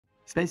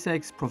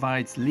SpaceX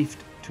provides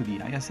lift to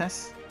the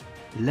ISS,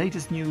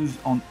 latest news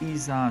on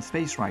ESA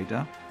Space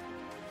Rider,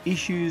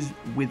 issues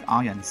with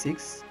Ariane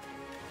 6,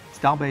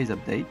 Starbase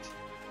update,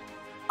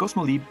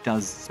 Cosmoleap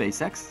does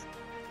SpaceX,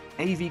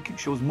 AVIC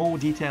shows more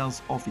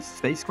details of its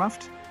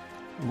spacecraft,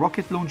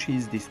 rocket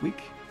launches this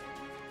week.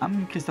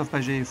 I'm Christophe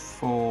Paget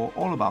for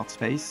All About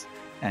Space,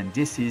 and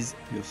this is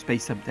your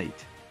Space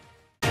Update.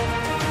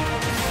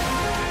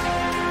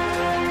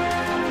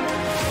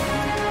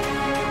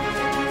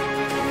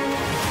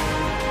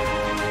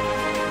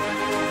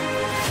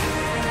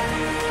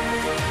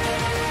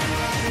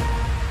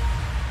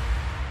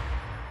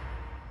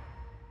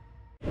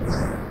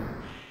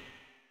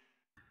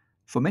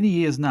 For many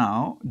years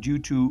now, due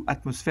to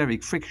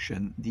atmospheric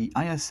friction, the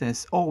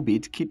ISS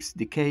orbit keeps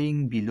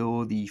decaying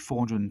below the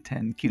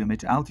 410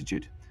 km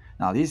altitude.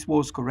 Now, this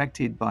was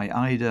corrected by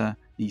either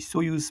the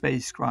Soyuz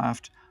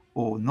spacecraft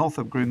or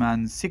Northrop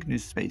Grumman's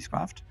Cygnus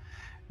spacecraft.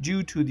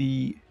 Due to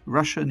the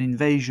Russian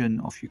invasion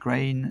of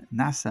Ukraine,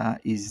 NASA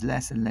is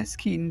less and less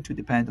keen to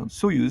depend on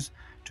Soyuz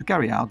to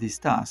carry out these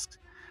tasks.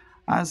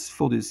 As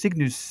for the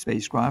Cygnus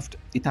spacecraft,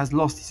 it has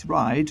lost its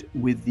ride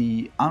with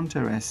the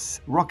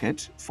Antares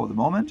rocket for the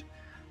moment,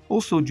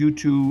 also due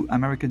to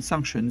American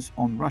sanctions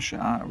on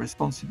Russia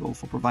responsible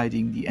for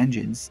providing the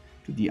engines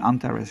to the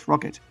Antares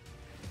rocket.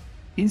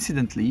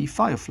 Incidentally,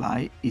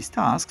 Firefly is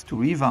tasked to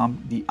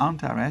revamp the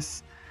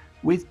Antares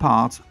with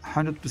parts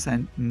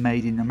 100%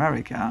 made in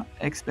America,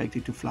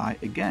 expected to fly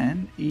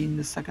again in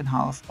the second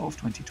half of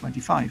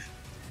 2025.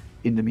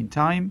 In the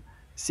meantime,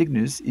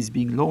 Cygnus is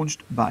being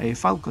launched by a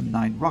Falcon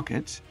 9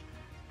 rocket.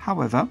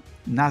 However,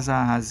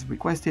 NASA has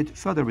requested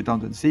further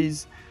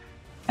redundancies,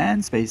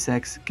 and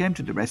SpaceX came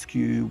to the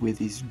rescue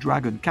with its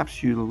Dragon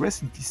capsule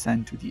recently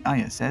sent to the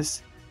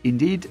ISS.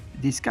 Indeed,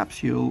 this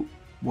capsule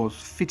was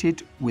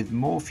fitted with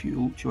more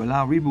fuel to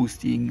allow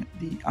reboosting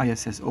the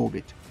ISS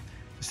orbit.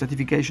 The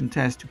certification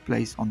test took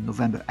place on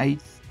November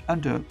 8th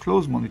under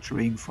close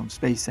monitoring from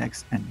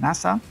SpaceX and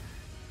NASA.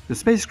 The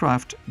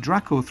spacecraft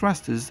Draco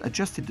thrusters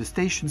adjusted the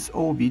station's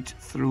orbit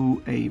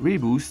through a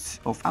reboost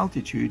of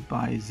altitude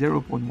by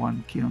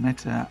 0.1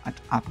 km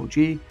at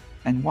apogee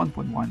and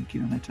 1.1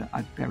 km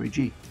at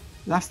perigee,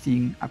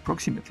 lasting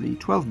approximately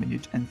 12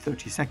 minutes and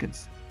 30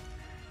 seconds.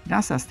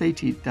 NASA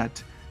stated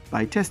that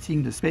by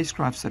testing the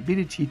spacecraft's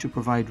ability to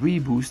provide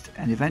reboost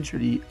and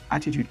eventually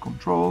attitude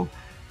control,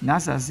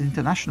 NASA's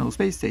International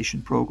Space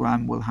Station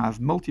program will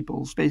have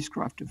multiple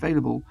spacecraft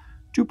available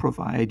to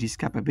provide these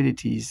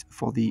capabilities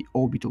for the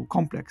orbital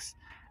complex.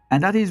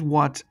 And that is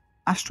what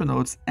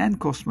astronauts and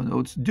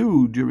cosmonauts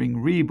do during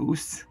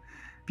reboosts.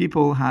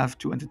 People have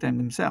to entertain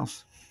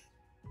themselves.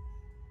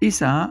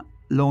 ESA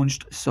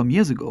launched some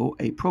years ago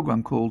a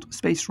program called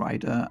Space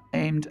Rider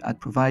aimed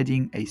at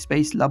providing a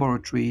space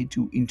laboratory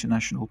to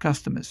international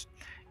customers.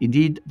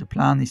 Indeed, the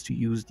plan is to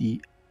use the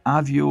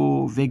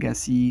Avio Vega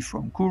C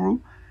from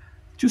Kourou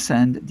to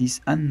send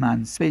this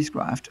unmanned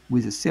spacecraft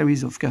with a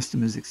series of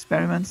customers'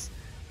 experiments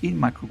in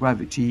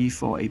microgravity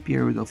for a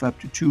period of up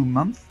to 2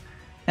 months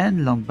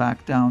and land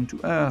back down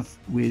to Earth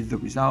with the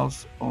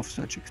results of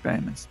such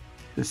experiments.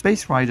 The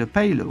Space Rider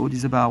payload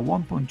is about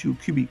 1.2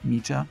 cubic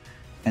meter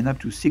and up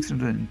to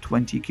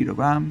 620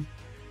 kg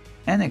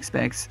and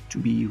expects to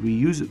be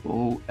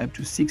reusable up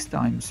to 6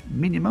 times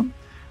minimum,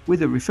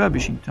 with a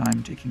refurbishing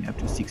time taking up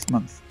to 6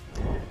 months.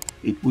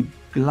 It would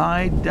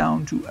glide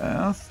down to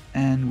Earth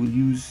and will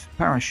use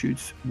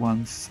parachutes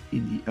once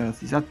in the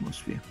Earth's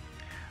atmosphere.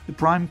 The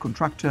prime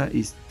contractor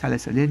is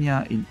Thales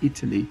Alenia in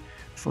Italy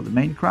for the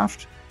main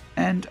craft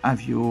and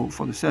Avio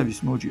for the service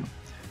module.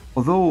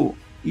 Although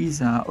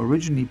ESA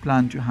originally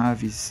planned to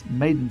have its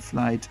maiden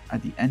flight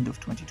at the end of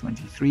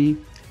 2023,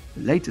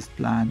 the latest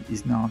plan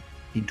is now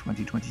in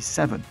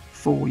 2027,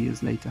 4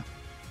 years later.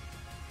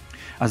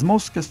 As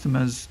most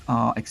customers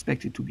are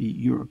expected to be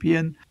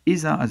European,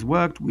 ESA has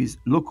worked with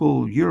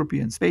local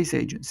European space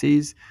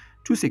agencies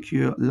to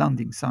secure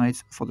landing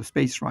sites for the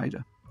Space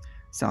Rider.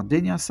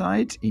 Sardinia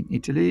site in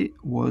Italy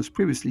was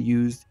previously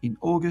used in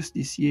August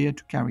this year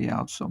to carry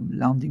out some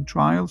landing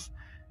trials,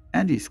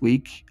 and this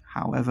week,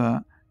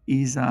 however,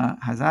 ESA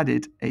has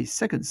added a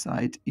second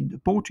site in the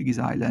Portuguese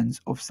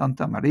islands of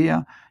Santa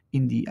Maria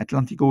in the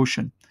Atlantic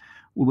Ocean.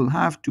 We will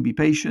have to be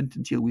patient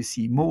until we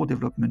see more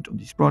development on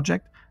this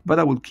project, but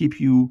I will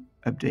keep you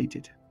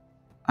updated.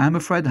 I am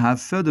afraid I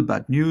have further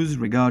bad news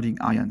regarding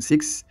Ariane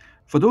 6.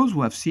 For those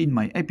who have seen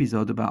my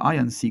episode about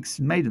Ariane 6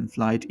 maiden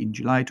flight in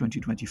July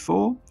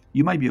 2024,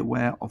 you might be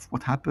aware of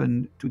what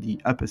happened to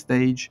the upper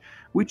stage,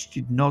 which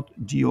did not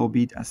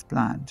deorbit as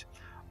planned.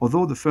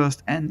 Although the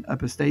first and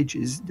upper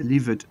stages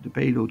delivered the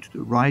payload to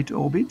the right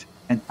orbit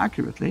and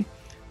accurately,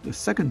 the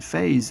second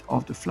phase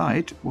of the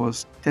flight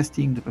was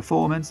testing the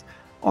performance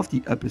of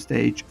the upper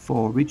stage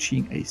for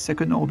reaching a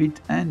second orbit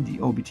and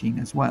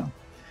deorbiting as well.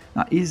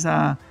 Now,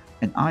 ESA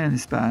and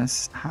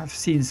Arianespace have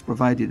since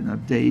provided an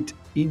update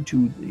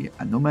into the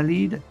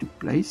anomaly that took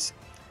place.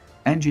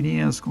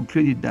 Engineers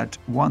concluded that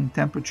one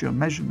temperature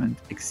measurement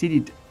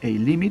exceeded a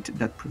limit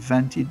that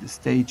prevented the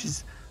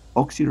stage's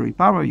auxiliary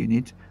power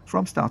unit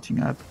from starting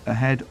up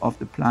ahead of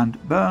the planned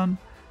burn,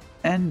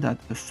 and that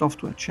a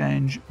software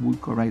change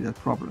would correct that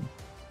problem.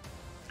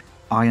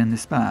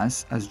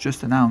 Arianespace has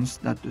just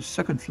announced that the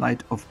second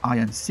flight of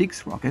Ariane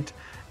 6 rocket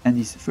and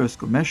its first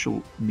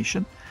commercial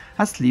mission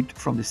has slipped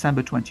from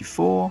December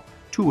 24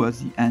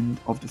 towards the end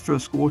of the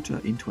first quarter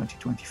in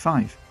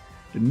 2025.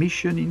 The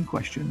mission in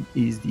question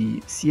is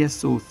the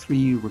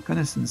CSO-3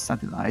 reconnaissance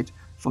satellite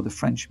for the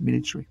French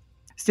military.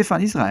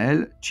 Stéphane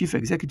Israël, chief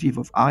executive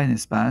of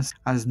Arianespace,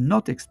 has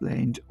not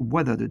explained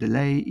whether the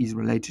delay is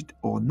related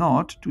or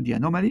not to the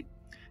anomaly.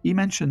 He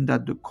mentioned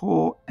that the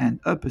core and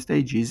upper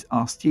stages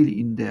are still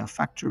in their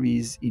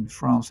factories in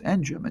France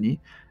and Germany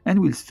and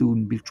will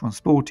soon be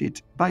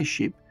transported by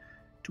ship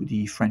to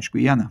the French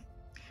Guiana.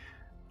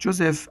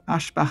 Joseph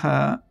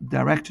Aschbacher,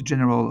 Director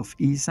General of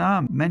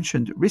ESA,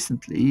 mentioned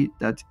recently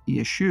that he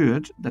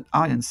assured that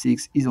Ariane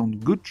 6 is on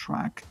good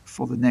track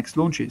for the next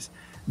launches,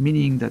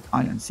 meaning that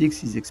Ariane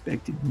 6 is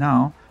expected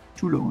now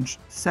to launch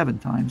 7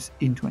 times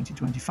in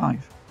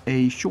 2025.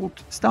 A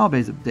short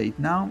Starbase update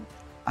now.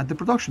 At the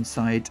production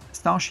site,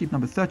 Starship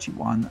number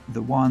 31,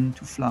 the one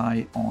to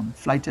fly on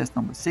flight test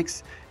number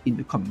 6 in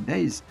the coming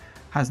days,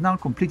 has now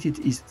completed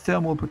its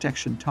thermal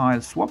protection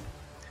tile swap.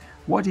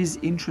 What is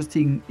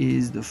interesting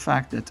is the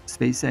fact that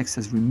SpaceX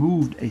has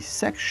removed a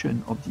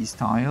section of these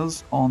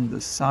tiles on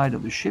the side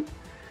of the ship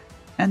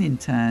and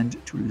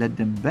intend to let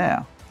them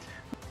bare.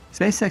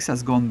 SpaceX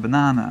has gone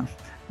banana,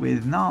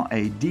 with now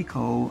a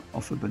decal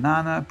of a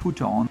banana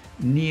put on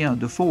near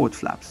the forward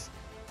flaps.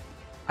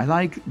 I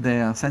like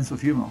their sense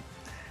of humor.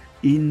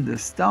 In the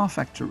Star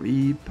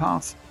Factory,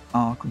 parts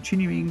are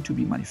continuing to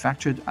be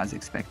manufactured as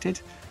expected,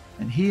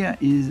 and here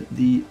is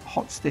the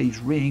hot stage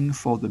ring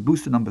for the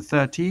booster number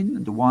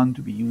 13, the one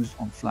to be used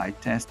on flight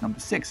test number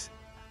 6.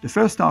 The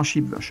first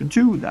Starship version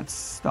 2, that's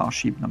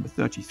Starship number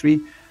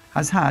 33,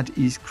 has had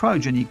his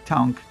cryogenic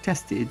tank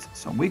tested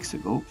some weeks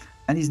ago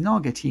and is now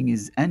getting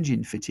his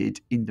engine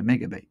fitted in the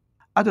megabay.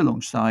 At the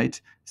launch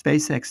site,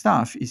 SpaceX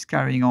staff is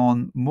carrying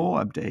on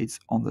more updates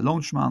on the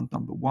launch mount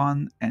number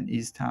 1 and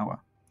his tower.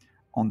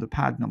 On the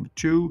pad number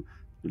 2,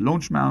 the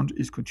launch mount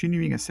is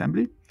continuing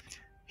assembly.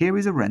 Here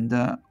is a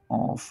render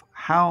of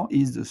how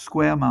is the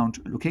square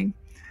mount looking.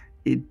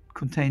 It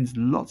contains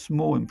lots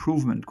more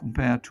improvement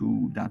compared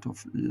to that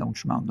of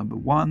launch mount number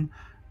 1,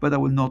 but I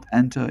will not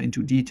enter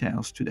into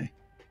details today.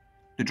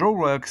 The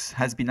drawworks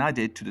has been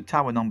added to the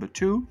tower number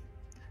 2,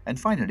 and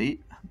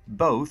finally,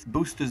 both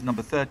boosters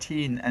number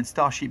 13 and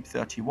Starship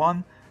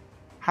 31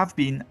 have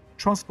been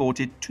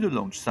transported to the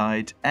launch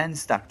site and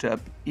stacked up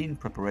in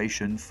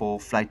preparation for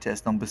flight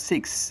test number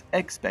 6,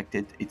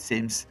 expected, it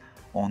seems,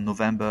 on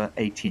November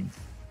 18th.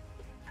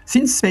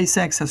 Since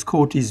SpaceX has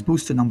caught his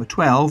booster number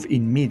 12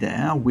 in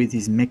midair with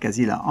his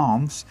Mechazilla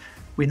arms,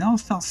 we now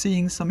start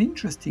seeing some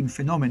interesting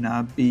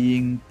phenomena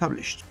being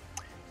published.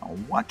 Now,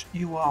 what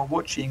you are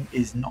watching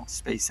is not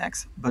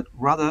SpaceX, but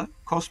rather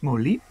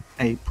Cosmoleap,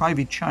 a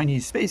private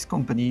Chinese space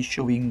company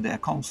showing their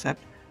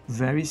concept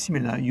very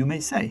similar, you may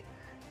say.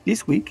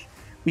 This week,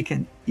 we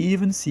can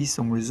even see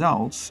some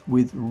results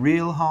with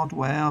real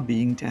hardware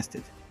being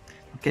tested.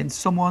 Can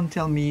someone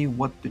tell me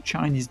what the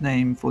Chinese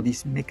name for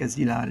this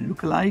Mechazilla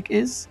lookalike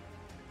is?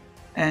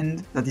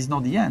 And that is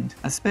not the end.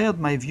 I spared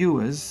my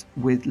viewers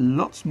with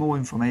lots more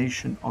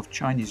information of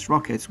Chinese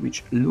rockets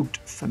which looked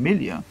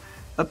familiar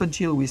up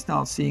until we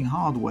start seeing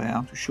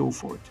hardware to show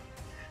for it.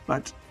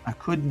 But I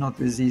could not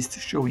resist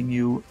showing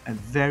you a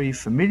very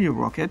familiar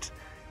rocket.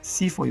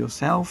 See for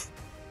yourself.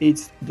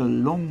 It's the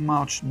Long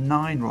March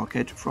 9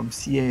 rocket from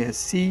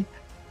CASC,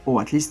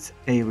 or at least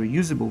a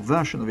reusable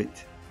version of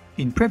it.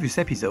 In previous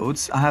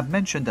episodes, I have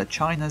mentioned that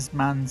China's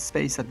Manned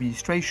Space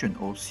Administration,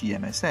 or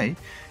CMSA,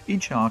 in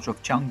charge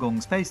of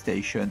Tiangong Space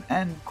Station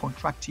and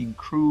contracting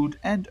crewed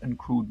and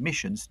uncrewed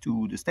missions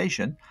to the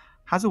station,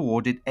 has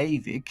awarded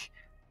AVIC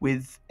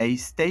with a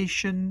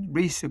station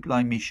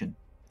resupply mission.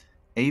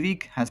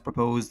 AVIC has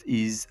proposed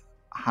is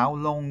How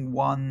Long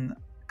One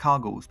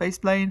cargo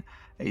spaceplane,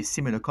 a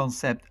similar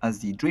concept as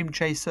the Dream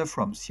Chaser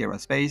from Sierra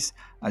Space,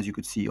 as you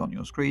could see on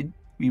your screen.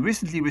 We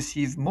recently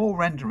received more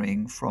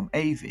rendering from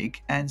AVIC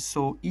and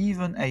saw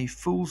even a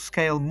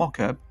full-scale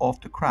mock-up of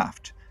the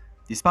craft.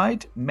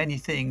 Despite many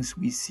things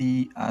we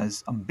see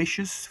as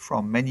ambitious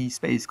from many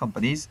space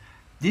companies,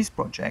 this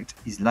project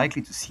is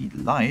likely to see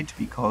the light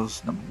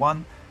because, number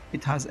one,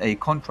 it has a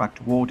contract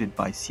awarded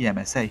by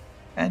CMSA,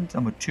 and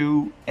number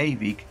two,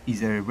 AVIC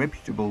is a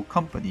reputable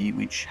company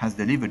which has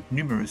delivered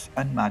numerous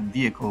unmanned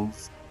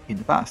vehicles in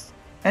the past.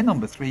 And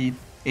number three,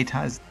 it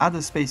has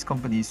other space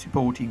companies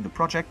supporting the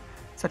project,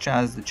 such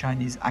as the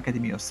Chinese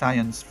Academy of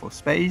Science for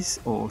Space,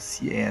 or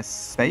CAS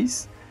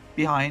Space,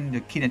 behind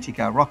the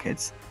Kinetica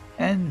rockets,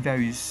 and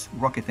various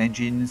rocket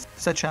engines,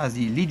 such as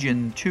the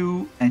Legion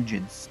II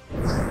engines.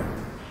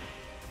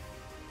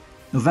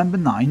 November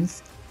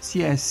 9th,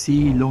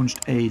 CSC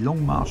launched a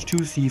Long March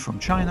 2C from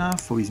China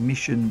for his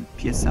mission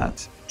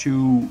PSAT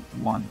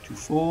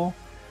 2124,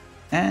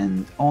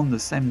 and on the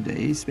same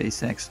day,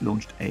 SpaceX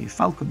launched a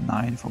Falcon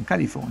 9 from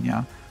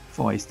California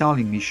for a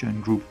Starlink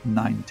mission Group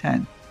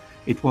 910.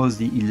 It was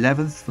the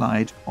 11th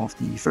flight of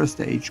the first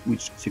stage,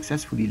 which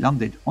successfully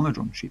landed on a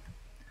drone ship.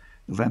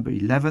 November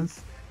 11th,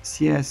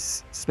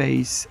 CS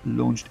Space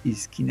launched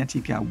his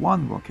Kinetica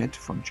 1 rocket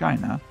from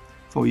China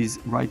for his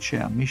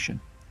rideshare mission.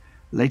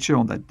 Later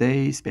on that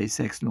day,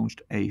 SpaceX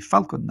launched a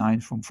Falcon 9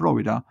 from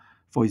Florida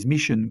for his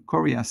mission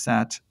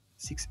KoreaSat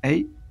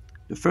 6A.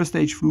 The first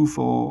stage flew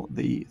for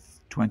the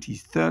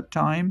 23rd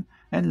time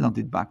and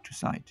landed back to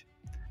site.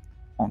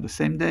 On the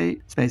same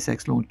day,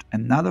 SpaceX launched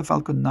another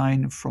Falcon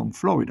 9 from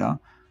Florida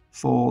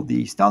for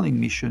the Starlink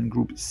mission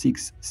Group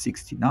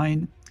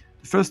 669.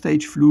 The first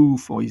stage flew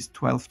for his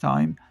 12th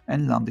time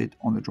and landed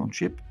on a drone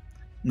ship.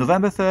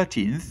 November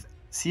 13th,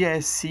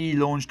 CSC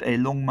launched a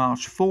Long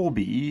March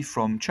 4B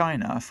from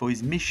China for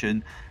his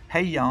mission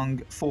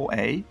Haiyang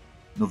 4A.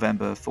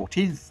 November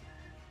 14th,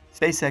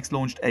 SpaceX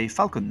launched a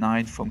Falcon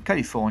 9 from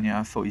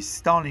California for his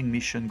Starlink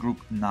mission Group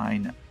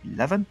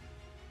 911.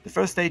 The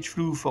first stage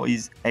flew for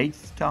his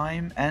 8th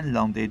time and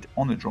landed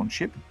on a drone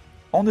ship.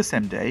 On the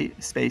same day,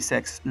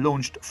 SpaceX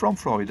launched from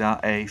Florida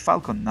a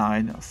Falcon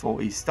 9 for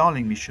his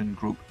Starlink mission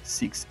Group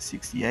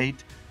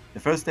 668. The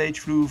first stage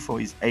flew for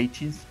his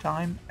 18th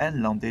time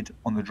and landed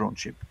on a drone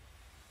ship.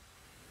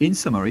 In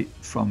summary,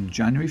 from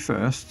January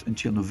 1st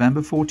until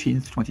November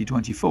 14th,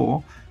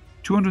 2024,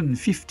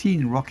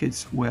 215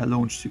 rockets were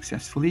launched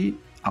successfully.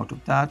 Out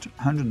of that,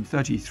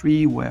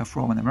 133 were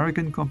from an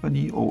American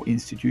company or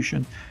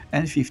institution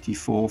and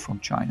 54 from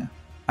China.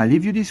 I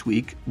leave you this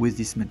week with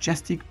this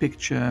majestic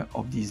picture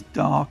of this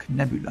dark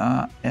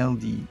nebula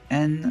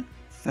LDN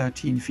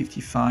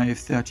 1355,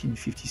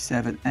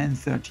 1357 and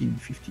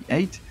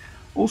 1358,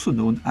 also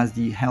known as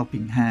the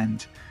Helping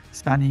Hand,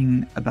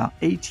 spanning about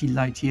 80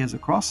 light-years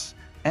across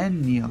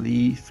and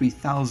nearly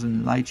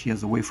 3,000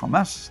 light-years away from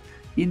us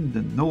in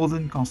the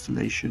northern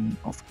constellation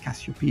of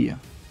Cassiopeia.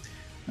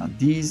 Now,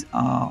 these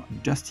are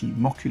dusty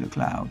molecular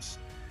clouds.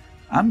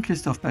 I'm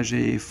Christophe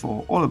Paget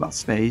for All About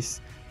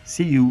Space.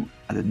 See you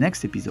at the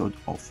next episode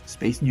of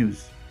Space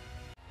News.